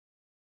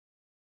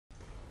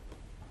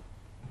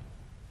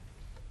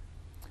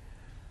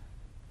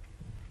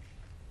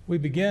We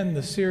begin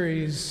the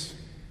series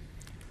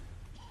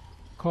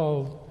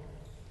called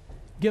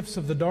Gifts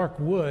of the Dark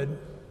Wood,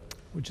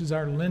 which is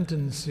our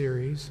Lenten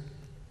series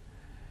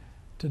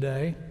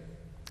today.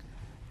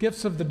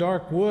 Gifts of the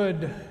Dark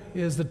Wood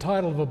is the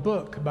title of a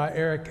book by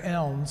Eric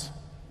Elms.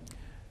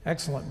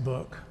 Excellent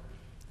book.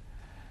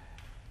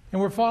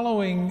 And we're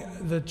following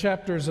the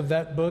chapters of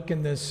that book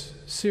in this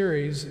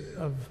series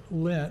of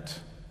Lent,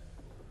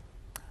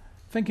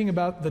 thinking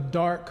about the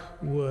dark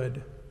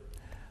wood.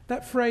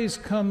 That phrase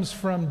comes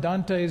from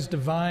Dante's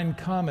Divine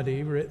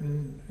Comedy,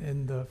 written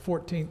in the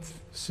 14th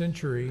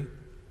century.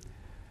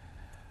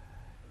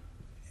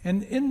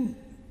 And in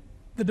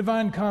the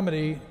Divine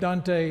Comedy,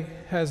 Dante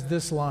has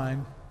this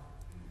line: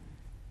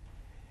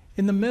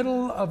 "In the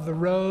middle of the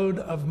road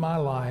of my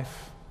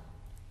life,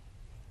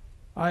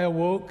 I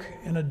awoke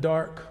in a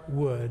dark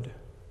wood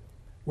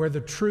where the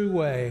true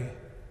way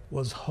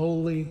was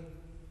wholly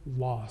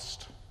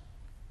lost.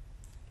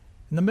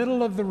 In the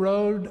middle of the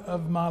road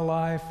of my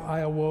life, I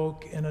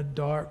awoke in a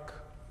dark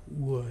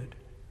wood."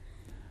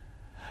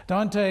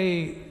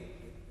 Dante,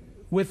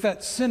 with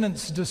that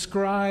sentence,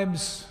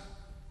 describes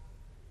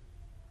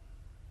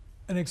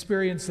an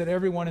experience that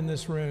everyone in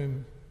this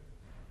room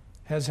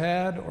has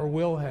had or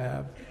will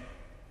have,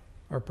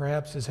 or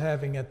perhaps is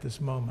having at this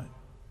moment.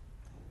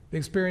 The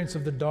experience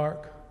of the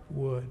dark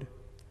wood.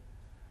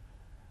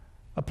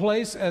 A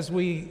place, as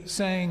we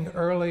sang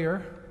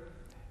earlier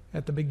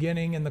at the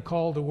beginning in the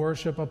call to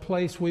worship, a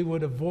place we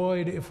would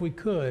avoid if we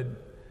could,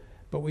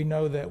 but we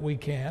know that we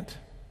can't.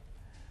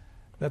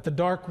 That the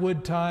dark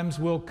wood times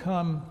will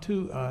come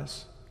to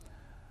us.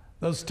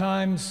 Those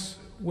times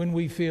when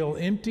we feel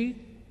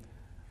empty,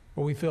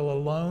 or we feel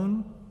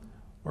alone,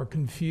 or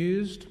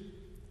confused,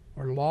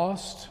 or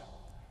lost,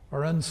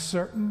 or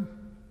uncertain,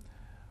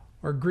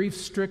 or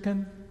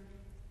grief-stricken.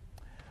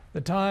 The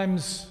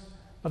times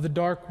of the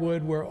dark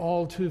wood we're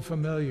all too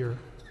familiar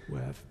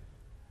with.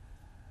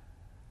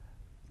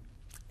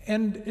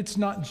 And it's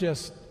not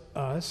just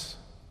us.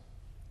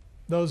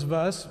 Those of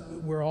us,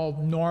 we're all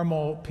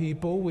normal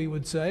people, we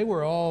would say.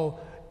 We're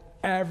all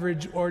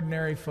average,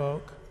 ordinary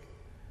folk.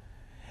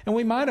 And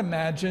we might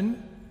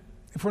imagine,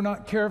 if we're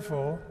not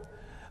careful,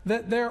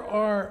 that there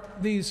are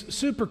these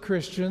super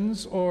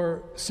Christians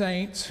or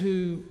saints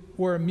who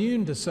were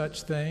immune to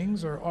such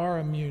things or are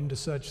immune to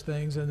such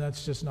things, and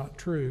that's just not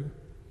true.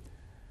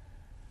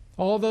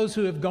 All those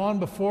who have gone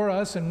before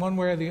us in one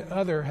way or the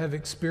other have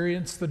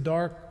experienced the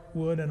dark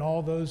wood, and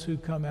all those who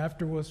come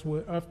after us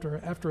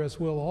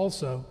will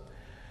also.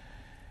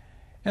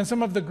 And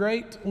some of the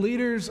great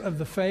leaders of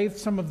the faith,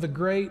 some of the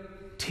great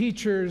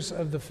teachers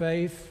of the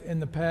faith in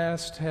the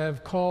past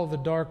have called the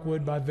dark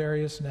wood by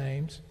various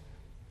names.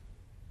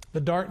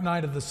 The dark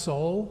night of the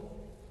soul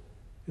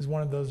is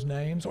one of those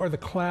names, or the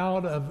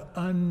cloud of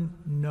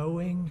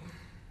unknowing.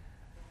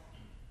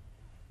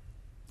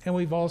 And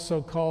we've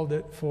also called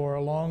it for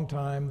a long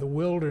time the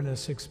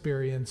wilderness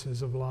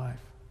experiences of life.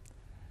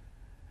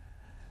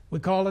 We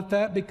call it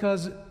that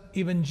because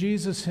even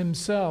Jesus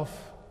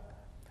himself,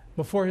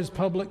 before his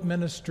public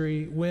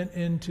ministry, went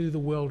into the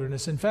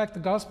wilderness. In fact, the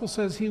gospel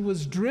says he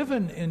was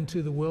driven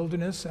into the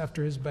wilderness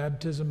after his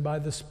baptism by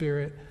the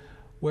Spirit,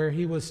 where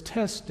he was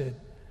tested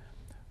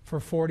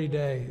for 40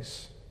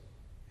 days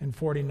and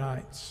 40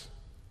 nights,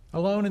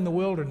 alone in the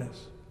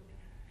wilderness.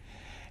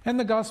 And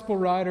the gospel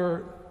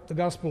writer, the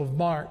Gospel of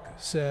Mark,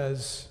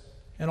 says,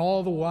 and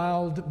all the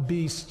wild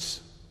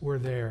beasts were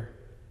there.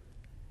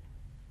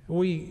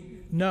 We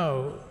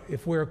know,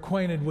 if we're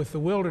acquainted with the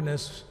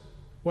wilderness,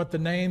 what the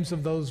names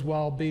of those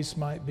wild beasts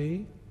might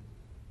be: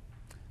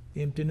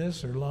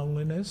 emptiness or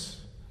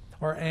loneliness,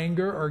 or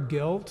anger or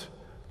guilt,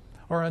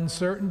 or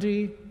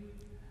uncertainty.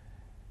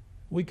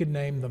 We could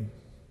name them.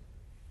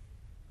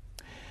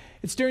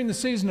 It's during the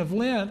season of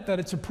Lent that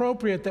it's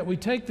appropriate that we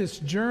take this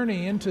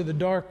journey into the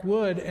dark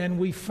wood, and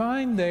we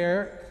find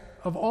there,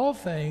 of all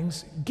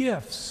things,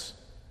 gifts.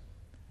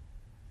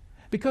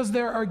 Because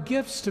there are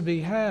gifts to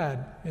be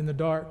had in the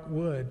dark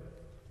wood.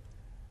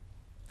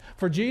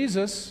 For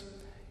Jesus,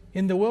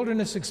 in the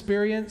wilderness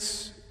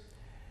experience,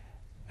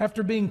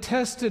 after being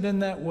tested in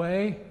that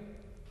way,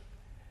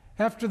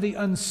 after the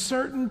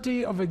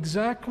uncertainty of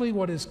exactly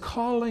what his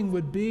calling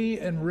would be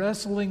and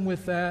wrestling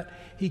with that,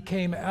 he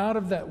came out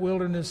of that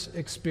wilderness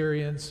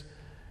experience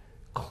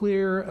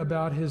clear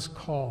about his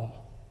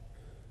call.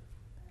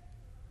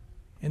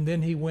 And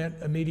then he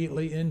went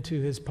immediately into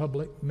his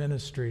public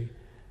ministry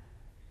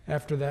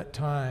after that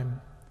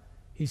time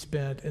he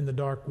spent in the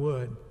dark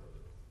wood.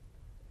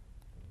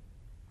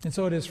 And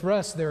so it is for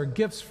us. There are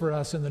gifts for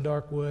us in the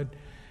dark wood,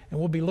 and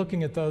we'll be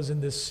looking at those in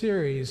this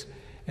series.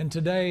 And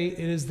today it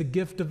is the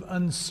gift of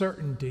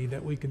uncertainty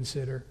that we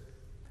consider.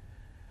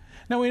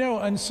 Now, we know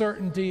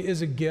uncertainty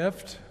is a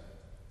gift.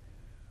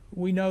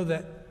 We know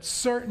that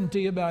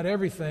certainty about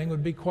everything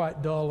would be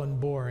quite dull and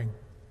boring.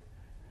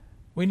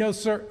 We know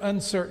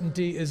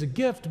uncertainty is a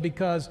gift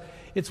because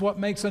it's what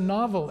makes a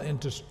novel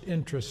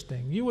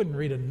interesting. You wouldn't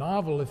read a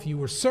novel if you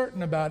were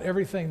certain about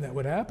everything that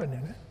would happen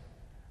in it.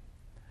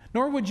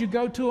 Nor would you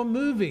go to a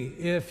movie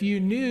if you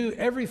knew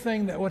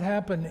everything that would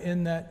happen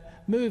in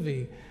that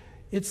movie.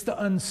 It's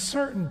the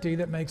uncertainty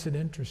that makes it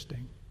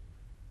interesting.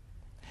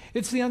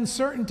 It's the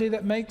uncertainty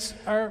that makes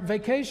our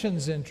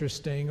vacations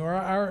interesting or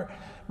our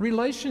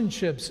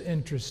relationships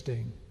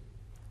interesting.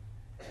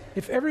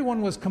 If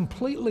everyone was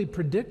completely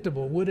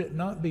predictable, would it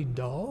not be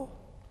dull?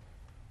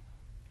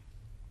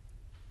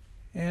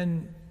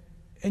 And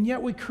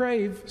yet we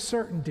crave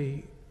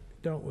certainty,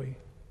 don't we?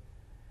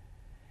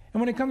 And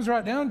when it comes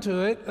right down to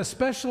it,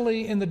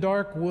 especially in the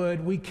dark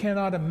wood, we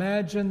cannot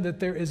imagine that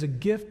there is a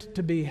gift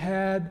to be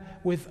had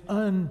with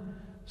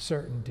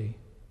uncertainty.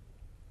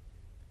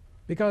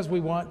 Because we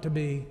want to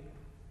be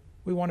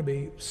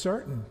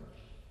certain.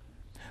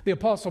 The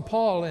Apostle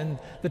Paul, in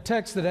the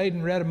text that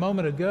Aidan read a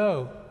moment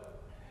ago,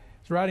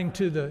 is writing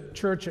to the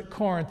church at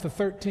Corinth, the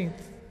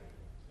 13th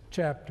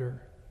chapter.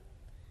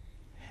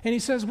 And he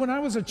says, when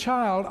I was a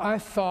child, I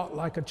thought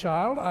like a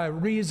child, I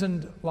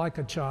reasoned like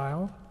a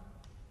child.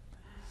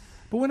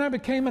 But when I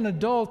became an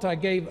adult, I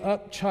gave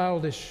up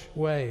childish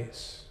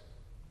ways.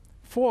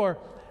 For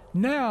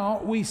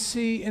now we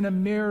see in a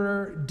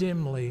mirror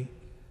dimly,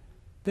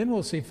 then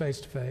we'll see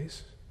face to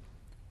face.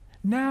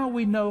 Now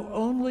we know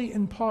only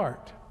in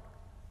part.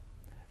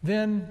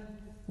 Then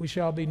we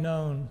shall be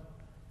known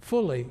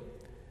fully.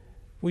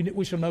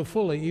 We shall know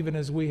fully, even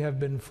as we have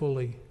been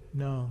fully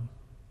known.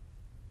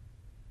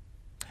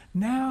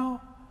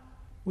 Now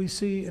we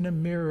see in a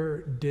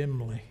mirror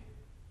dimly.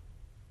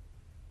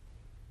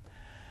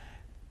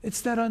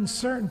 It's that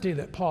uncertainty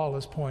that Paul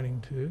is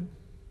pointing to.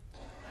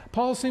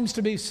 Paul seems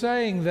to be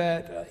saying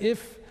that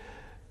if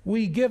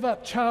we give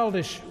up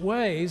childish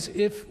ways,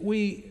 if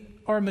we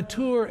are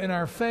mature in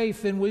our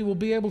faith, then we will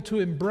be able to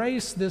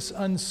embrace this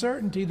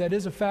uncertainty that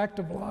is a fact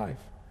of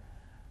life,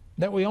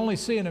 that we only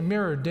see in a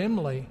mirror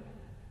dimly,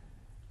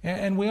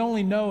 and we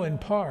only know in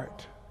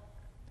part.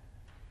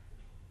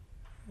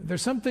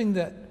 There's something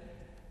that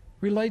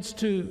relates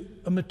to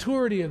a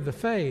maturity of the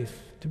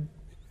faith,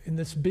 in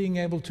this being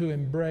able to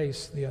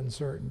embrace the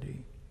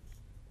uncertainty.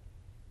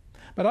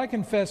 But I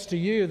confess to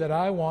you that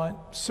I want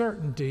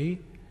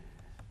certainty,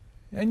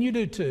 and you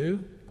do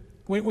too.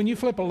 When you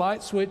flip a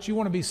light switch, you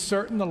want to be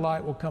certain the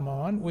light will come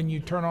on. When you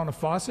turn on a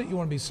faucet, you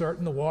want to be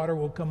certain the water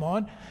will come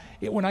on.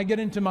 When I get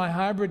into my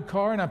hybrid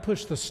car and I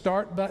push the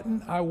start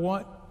button, I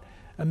want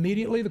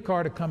immediately the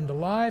car to come to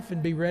life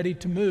and be ready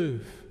to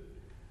move.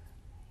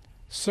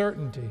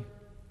 Certainty.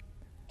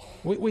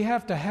 We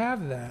have to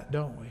have that,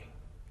 don't we?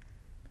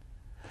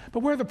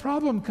 But where the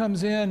problem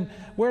comes in,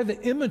 where the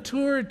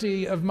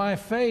immaturity of my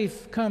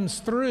faith comes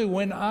through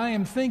when I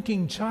am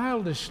thinking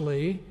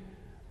childishly,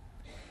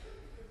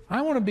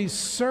 I want to be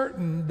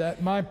certain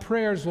that my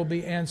prayers will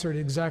be answered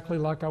exactly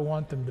like I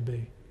want them to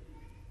be.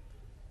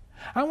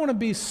 I want to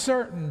be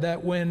certain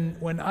that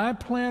when I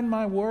plan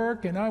my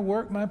work and I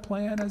work my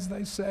plan, as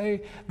they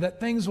say,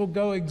 that things will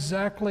go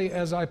exactly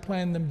as I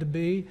plan them to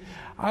be.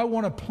 I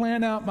want to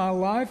plan out my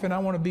life, and I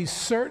want to be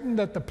certain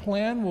that the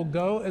plan will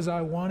go as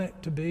I want it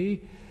to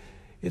be.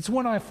 It's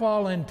when I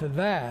fall into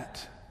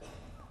that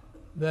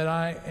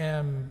I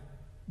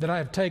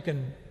have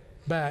taken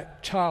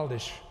back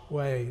childish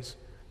ways.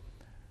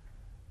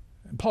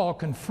 And Paul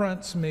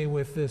confronts me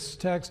with this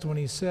text when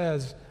he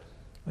says,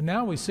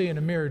 now we see in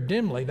a mirror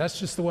dimly. That's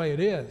just the way it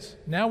is.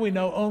 Now we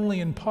know only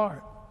in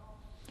part.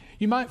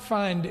 You might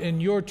find in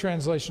your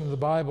translation of the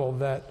Bible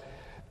that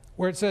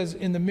where it says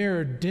in the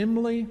mirror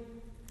dimly,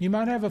 you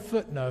might have a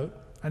footnote.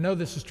 I know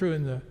this is true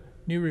in the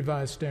New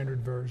Revised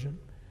Standard Version.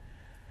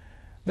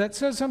 That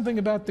says something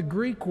about the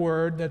Greek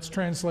word that's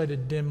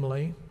translated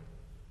dimly.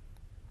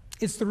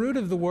 It's the root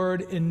of the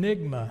word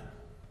enigma,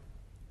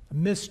 a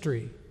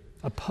mystery,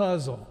 a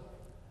puzzle,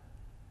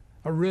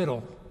 a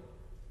riddle.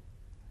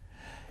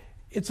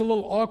 It's a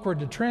little awkward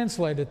to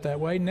translate it that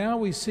way. Now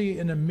we see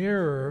in a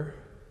mirror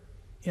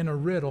in a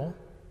riddle.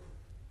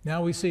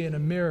 Now we see in a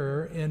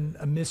mirror in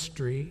a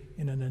mystery,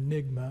 in an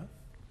enigma.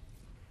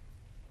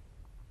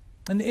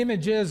 And the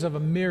image is of a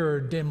mirror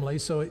dimly,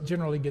 so it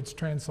generally gets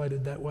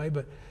translated that way.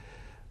 But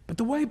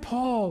the way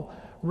Paul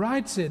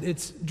writes it,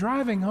 it's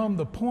driving home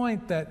the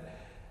point that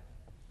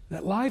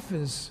life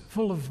is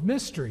full of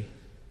mystery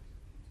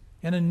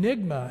and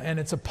enigma,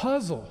 and it's a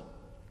puzzle.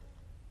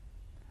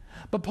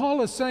 But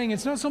Paul is saying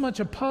it's not so much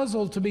a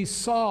puzzle to be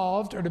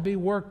solved or to be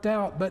worked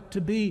out, but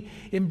to be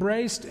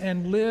embraced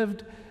and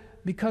lived,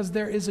 because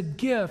there is a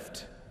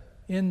gift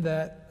in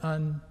that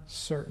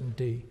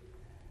uncertainty,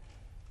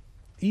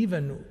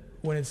 even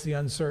when it's the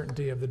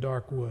uncertainty of the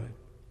dark wood.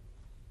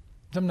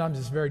 Sometimes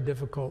it's very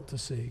difficult to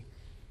see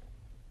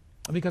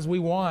because we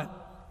want,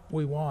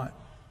 or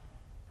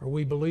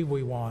we believe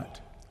we want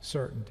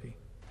certainty.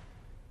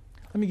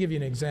 Let me give you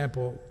an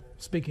example,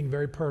 speaking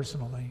very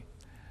personally.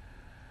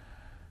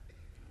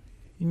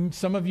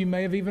 Some of you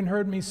may have even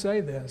heard me say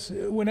this.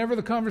 Whenever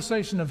the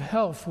conversation of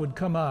health would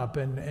come up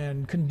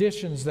and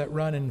conditions that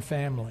run in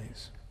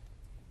families,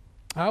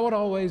 I would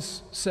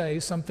always say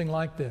something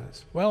like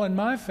this. Well, in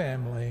my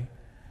family,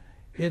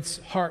 it's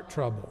heart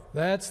trouble.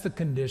 That's the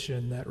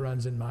condition that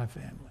runs in my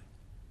family.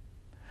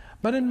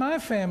 But in my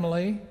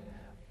family,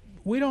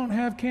 we don't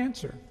have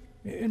cancer.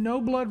 No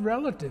blood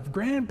relative,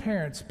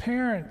 grandparents,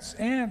 parents,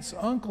 aunts,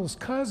 uncles,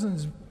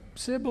 cousins,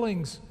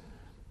 siblings,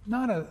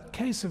 not a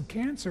case of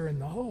cancer in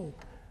the whole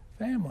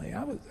family.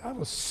 I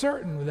was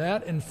certain of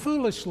that, and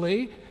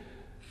foolishly,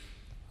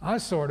 I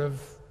sort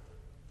of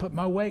put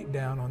my weight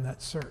down on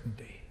that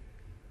certainty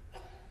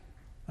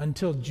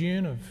until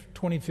June of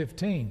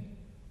 2015,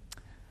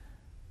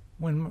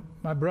 when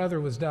my brother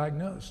was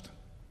diagnosed.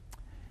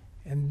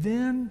 And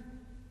then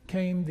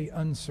came the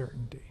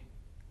uncertainty.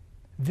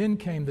 Then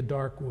came the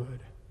dark wood.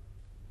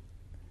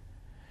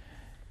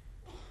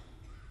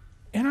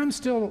 And I'm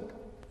still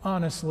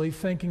honestly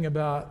thinking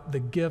about the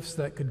gifts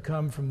that could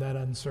come from that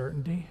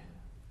uncertainty,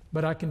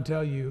 but I can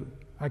tell you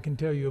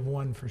of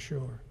one for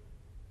sure.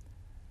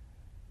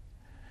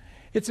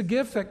 It's a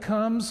gift that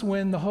comes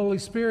when the Holy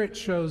Spirit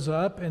shows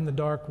up in the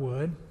dark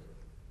wood.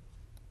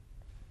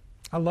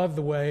 I love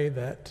the way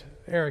that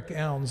Eric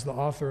Elms, the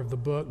author of the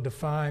book,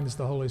 defines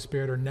the Holy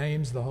Spirit or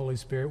names the Holy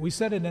Spirit. We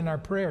said it in our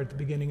prayer at the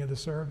beginning of the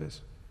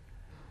service.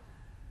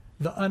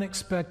 The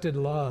unexpected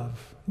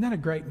love. Isn't that a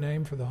great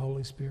name for the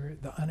Holy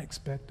Spirit? The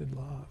unexpected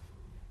love.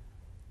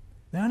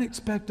 The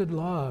unexpected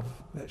love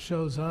that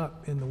shows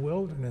up in the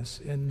wilderness,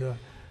 in the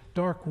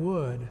dark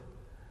wood,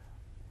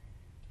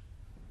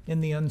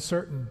 in the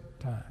uncertain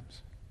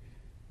times.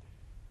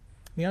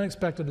 The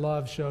unexpected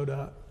love showed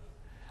up.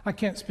 I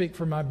can't speak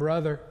for my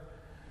brother,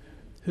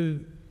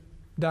 who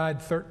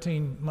died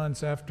 13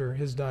 months after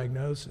his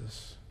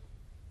diagnosis.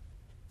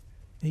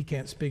 He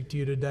can't speak to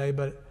you today,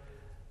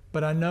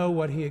 but I know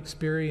what he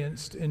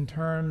experienced in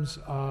terms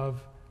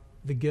of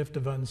the gift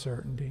of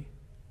uncertainty.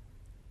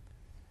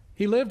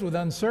 He lived with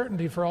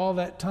uncertainty for all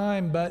that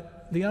time,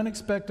 but the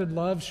unexpected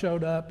love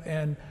showed up,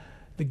 and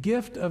the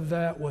gift of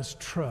that was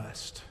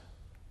trust,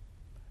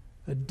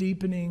 a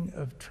deepening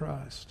of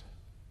trust.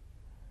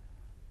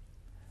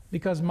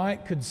 Because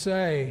Mike could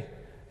say,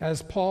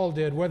 as Paul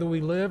did, whether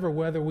we live or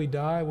whether we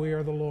die, we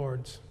are the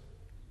Lord's.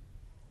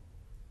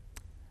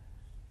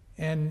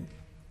 And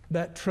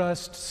that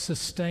trust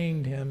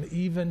sustained him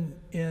even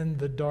in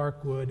the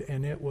dark wood,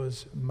 and it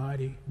was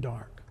mighty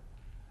dark.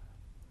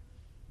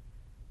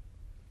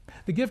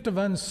 The gift of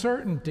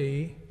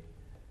uncertainty,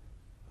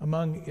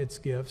 among its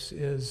gifts,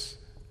 is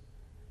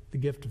the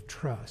gift of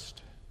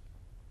trust.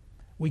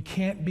 We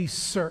can't be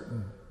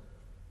certain,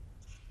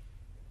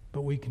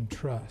 but we can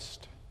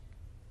trust.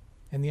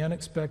 And the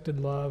unexpected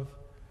love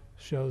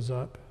shows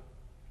up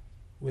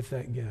with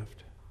that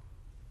gift.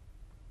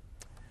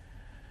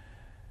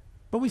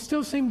 But we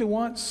still seem to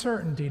want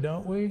certainty,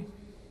 don't we?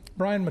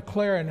 Brian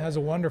McLaren has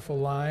a wonderful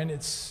line.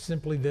 It's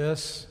simply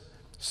this: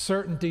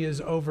 certainty is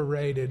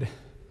overrated.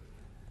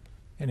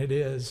 And it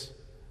is.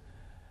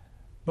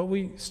 But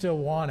we still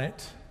want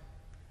it.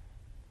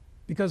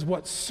 Because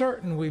what's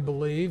certain, we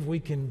believe, we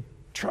can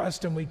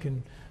trust and we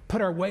can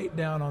put our weight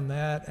down on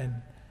that.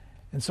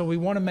 And so we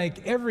want to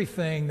make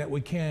everything that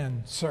we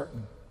can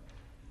certain.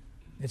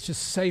 It's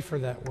just safer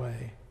that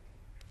way.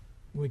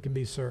 We can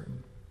be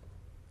certain.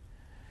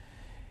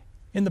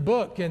 In the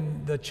book,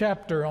 in the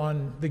chapter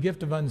on the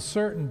gift of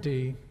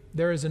uncertainty,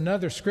 there is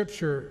another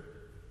scripture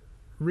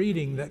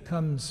reading that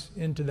comes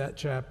into that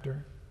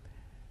chapter.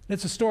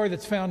 It's a story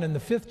that's found in the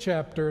 5th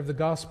chapter of the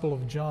Gospel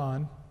of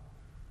John.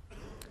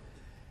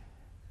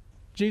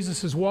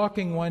 Jesus is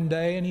walking one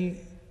day, and he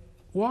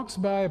walks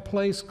by a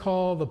place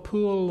called the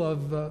Pool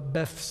of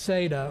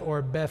Bethsaida,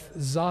 or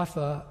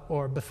Bethzatha,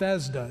 or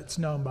Bethesda. It's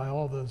known by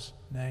all those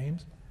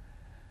names.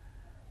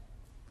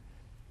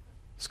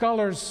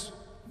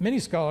 Many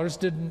scholars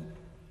didn't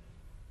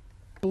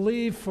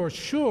believe for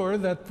sure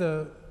that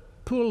the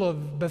Pool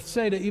of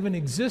Bethsaida even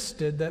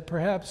existed, that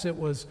perhaps it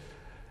was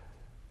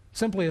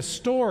simply a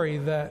story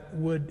that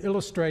would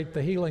illustrate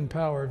the healing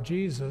power of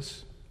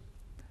Jesus.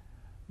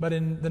 But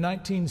in the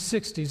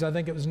 1960s, I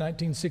think it was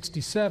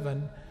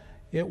 1967,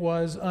 it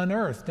was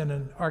unearthed in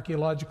an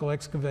archaeological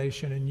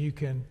excavation, and you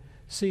can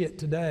see it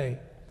today.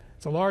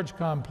 It's a large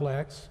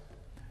complex,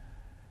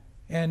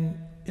 and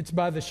it's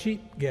by the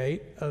Sheep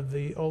Gate of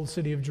the old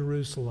city of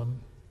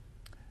Jerusalem.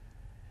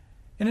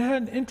 And it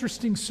had an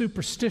interesting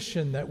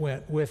superstition that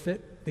went with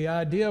it. The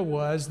idea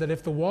was that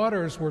if the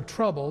waters were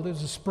troubled, it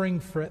was a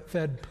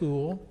spring-fed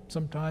pool.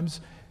 Sometimes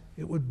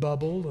it would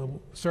bubble,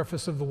 the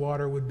surface of the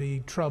water would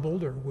be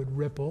troubled or would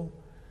ripple.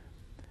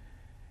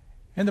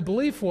 And the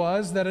belief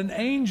was that an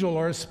angel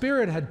or a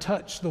spirit had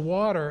touched the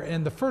water,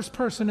 and the first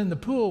person in the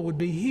pool would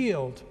be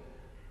healed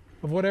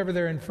of whatever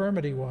their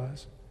infirmity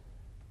was.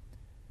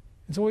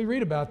 And so we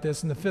read about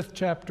this in the 5th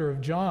chapter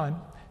of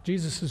John.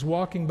 Jesus is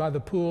walking by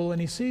the pool,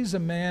 and he sees a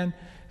man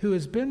who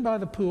has been by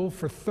the pool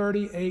for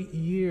 38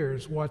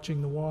 years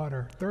watching the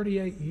water.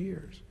 38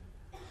 years.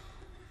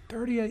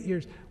 38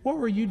 years. What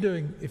were you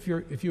doing, if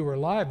you were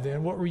alive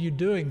then, what were you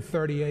doing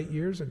 38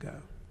 years ago?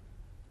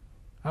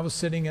 I was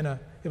sitting it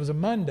was a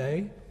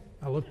Monday,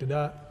 I looked it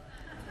up.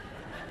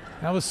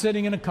 I was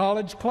sitting in a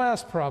college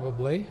class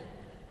probably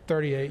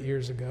 38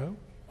 years ago,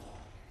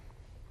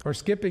 or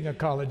skipping a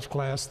college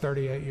class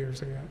 38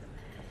 years ago.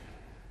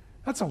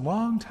 That's a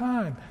long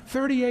time.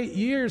 38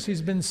 years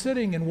he's been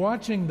sitting and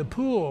watching the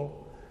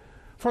pool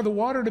for the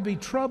water to be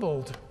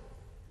troubled.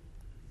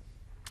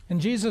 And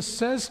Jesus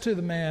says to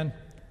the man,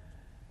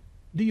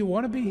 Do you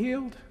want to be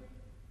healed?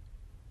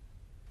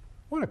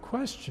 What a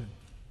question.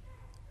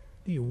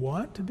 Do you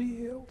want to be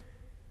healed?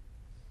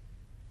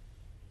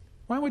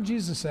 Why would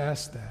Jesus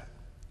ask that?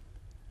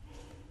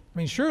 I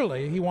mean,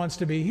 surely he wants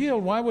to be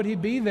healed. Why would he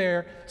be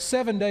there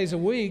 7 days a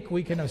week?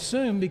 We can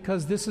assume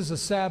because this is a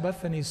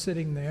Sabbath and he's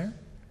sitting there.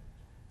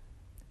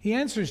 He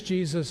answers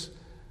Jesus,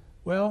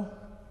 well,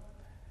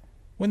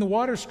 when the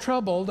water's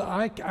troubled,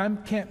 I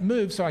can't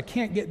move, so I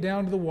can't get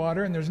down to the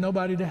water, and there's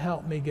nobody to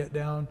help me get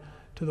down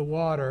to the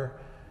water.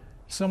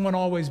 Someone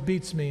always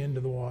beats me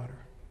into the water.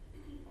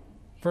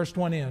 First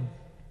one in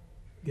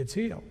gets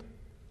healed.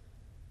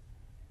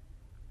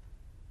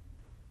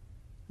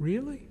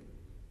 Really?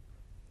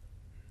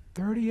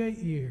 38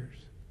 years.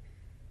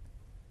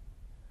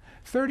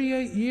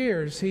 38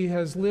 years he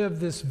has lived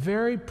this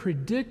very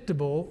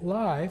predictable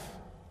life,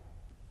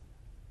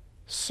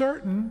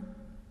 certain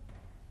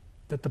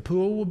that the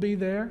pool will be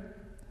there,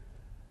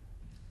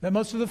 that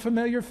most of the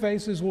familiar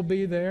faces will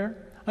be there.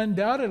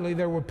 Undoubtedly,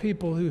 there were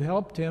people who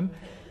helped him.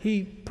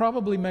 He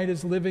probably made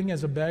his living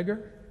as a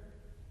beggar.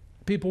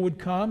 People would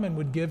come and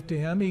would give to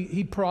him.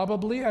 He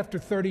probably, after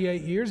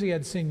 38 years, he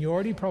had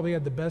seniority, probably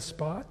had the best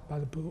spot by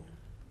the pool.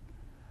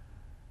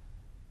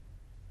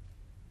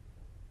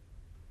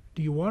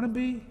 Do you want to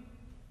be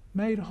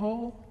made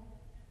whole?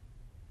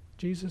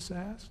 Jesus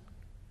asked.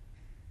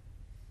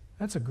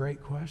 That's a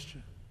great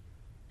question.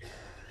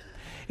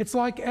 It's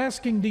like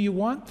asking, do you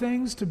want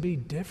things to be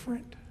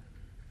different?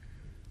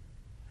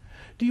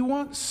 Do you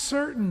want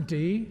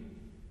certainty?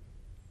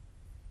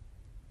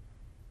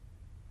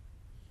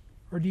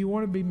 Or do you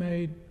want to be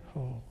made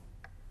whole?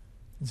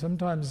 And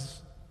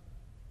sometimes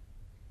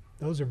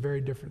those are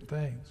very different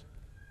things.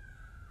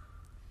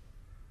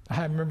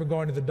 I remember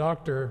going to the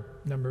doctor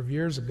a number of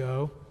years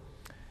ago,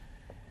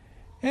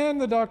 and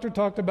the doctor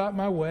talked about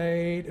my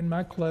weight and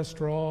my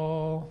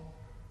cholesterol.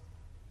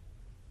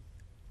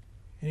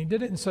 And he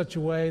did it in such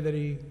a way that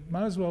he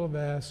might as well have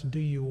asked, do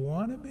you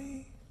want to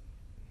be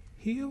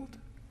healed?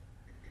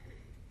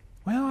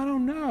 Well, I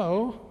don't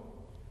know.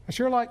 I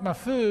sure like my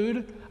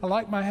food. I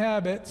like my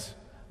habits.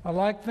 I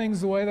like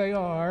things the way they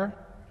are.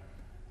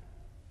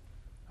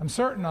 I'm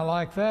certain I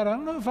like that. I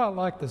don't know if I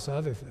like this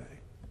other thing.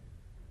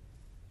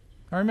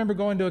 I remember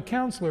going to a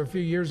counselor a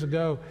few years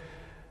ago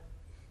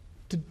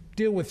to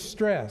deal with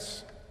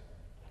stress.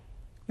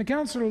 The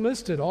counselor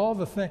listed all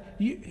the things.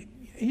 He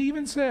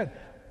even said,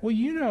 well,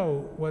 you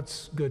know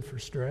what's good for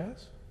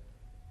stress.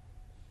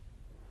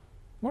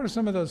 What are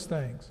some of those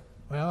things?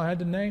 Well, I had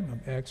to name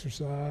them.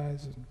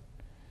 Exercise, and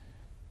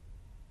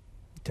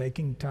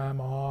taking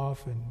time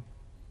off, and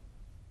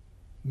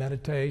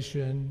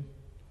meditation,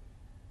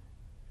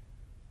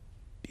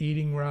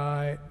 eating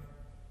right.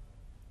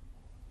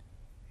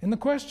 And the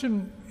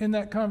question in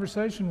that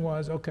conversation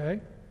was,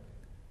 okay,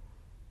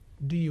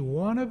 do you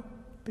want to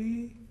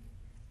be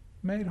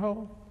made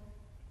whole?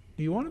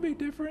 Do you want to be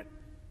different?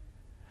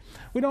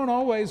 We don't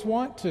always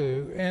want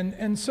to.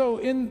 And so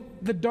in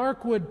the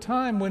Darkwood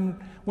time,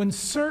 when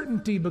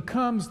certainty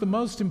becomes the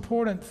most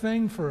important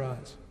thing for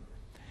us,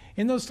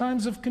 in those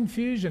times of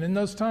confusion, in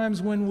those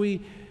times when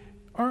we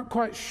aren't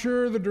quite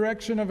sure the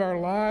direction of our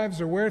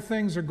lives or where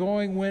things are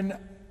going, when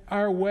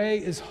our way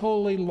is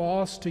wholly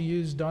lost, to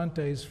use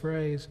Dante's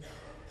phrase,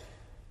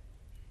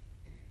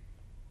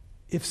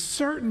 if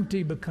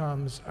certainty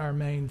becomes our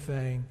main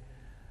thing,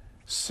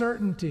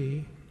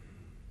 certainty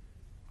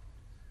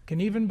can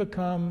even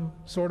become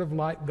sort of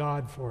like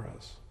God for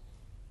us.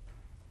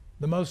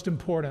 The most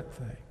important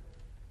thing,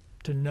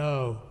 to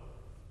know.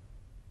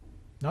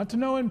 Not to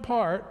know in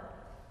part,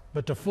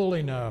 but to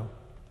fully know.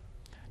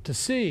 To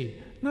see,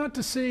 not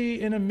to see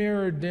in a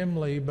mirror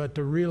dimly, but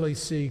to really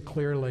see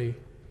clearly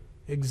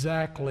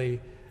exactly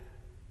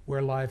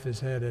where life is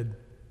headed.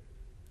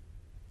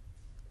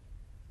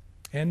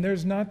 And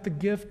there's not the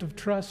gift of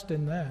trust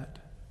in that.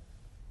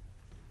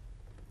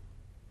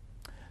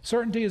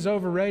 Certainty is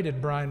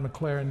overrated, Brian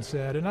McLaren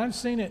said, and I've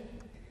seen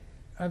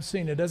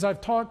it as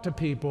I've talked to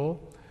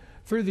people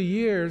through the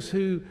years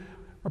who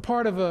are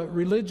part of a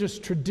religious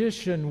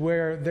tradition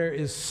where there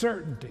is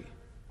certainty,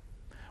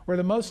 where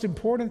the most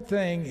important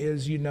thing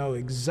is you know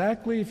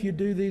exactly if you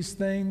do these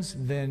things,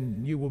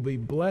 then you will be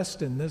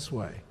blessed in this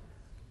way.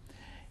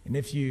 And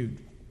if you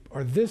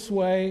are this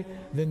way,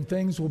 then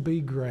things will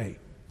be great.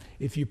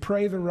 If you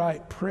pray the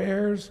right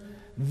prayers,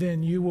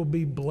 then you will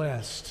be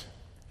blessed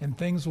and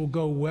things will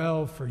go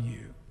well for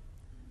you.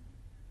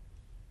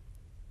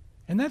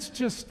 And that's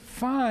just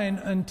fine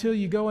until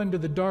you go into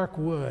the dark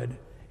wood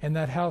and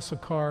that house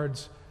of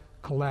cards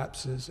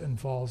collapses and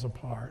falls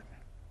apart.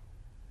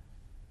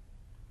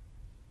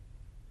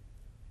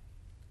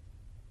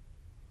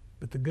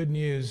 But the good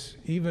news,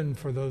 even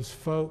for those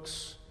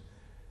folks,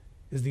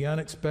 is the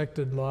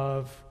unexpected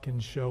love can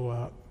show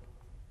up.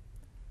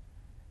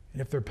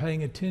 And if they're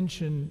paying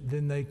attention,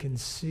 then they can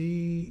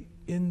see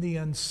in the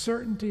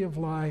uncertainty of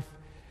life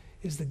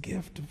is the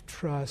gift of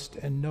trust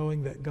and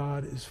knowing that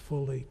God is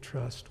fully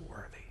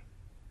trustworthy.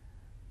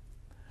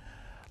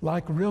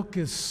 Like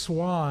Rilke's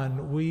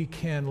swan, we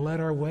can let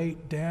our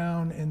weight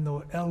down in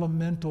the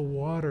elemental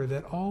water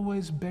that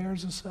always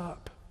bears us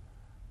up.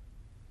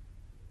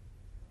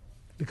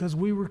 because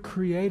we were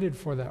created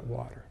for that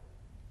water.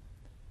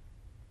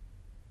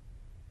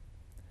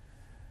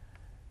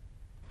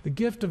 The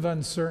gift of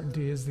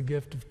uncertainty is the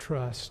gift of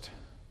trust.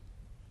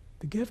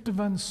 The gift of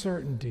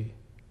uncertainty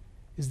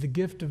is the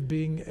gift of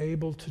being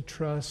able to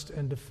trust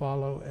and to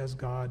follow as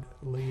God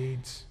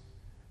leads.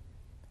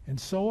 And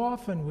so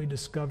often we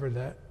discover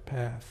that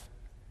path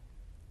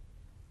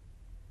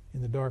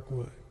in the dark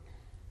wood.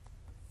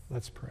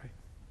 Let's pray.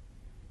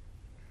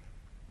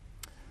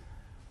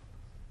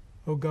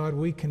 Oh God,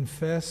 we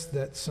confess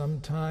that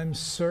sometimes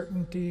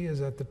certainty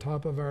is at the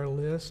top of our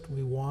list.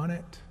 We want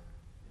it.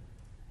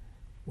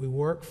 We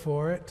work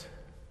for it.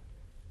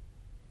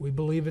 We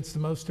believe it's the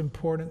most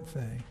important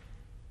thing.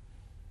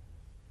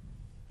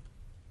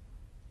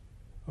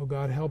 Oh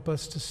God, help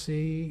us to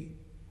see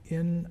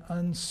in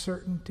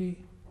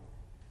uncertainty.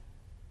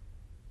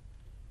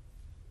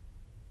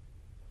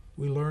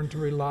 We learn to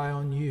rely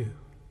on you,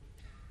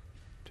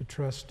 to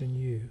trust in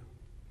you.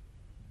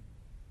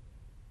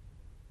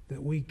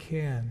 That we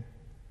can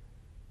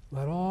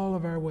let all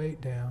of our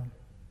weight down,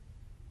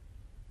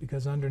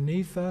 because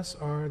underneath us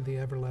are the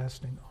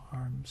everlasting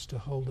arms to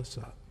hold us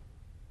up.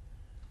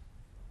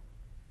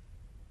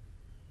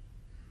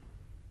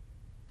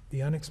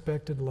 The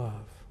unexpected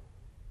love.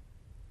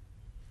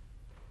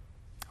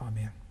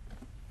 Amen.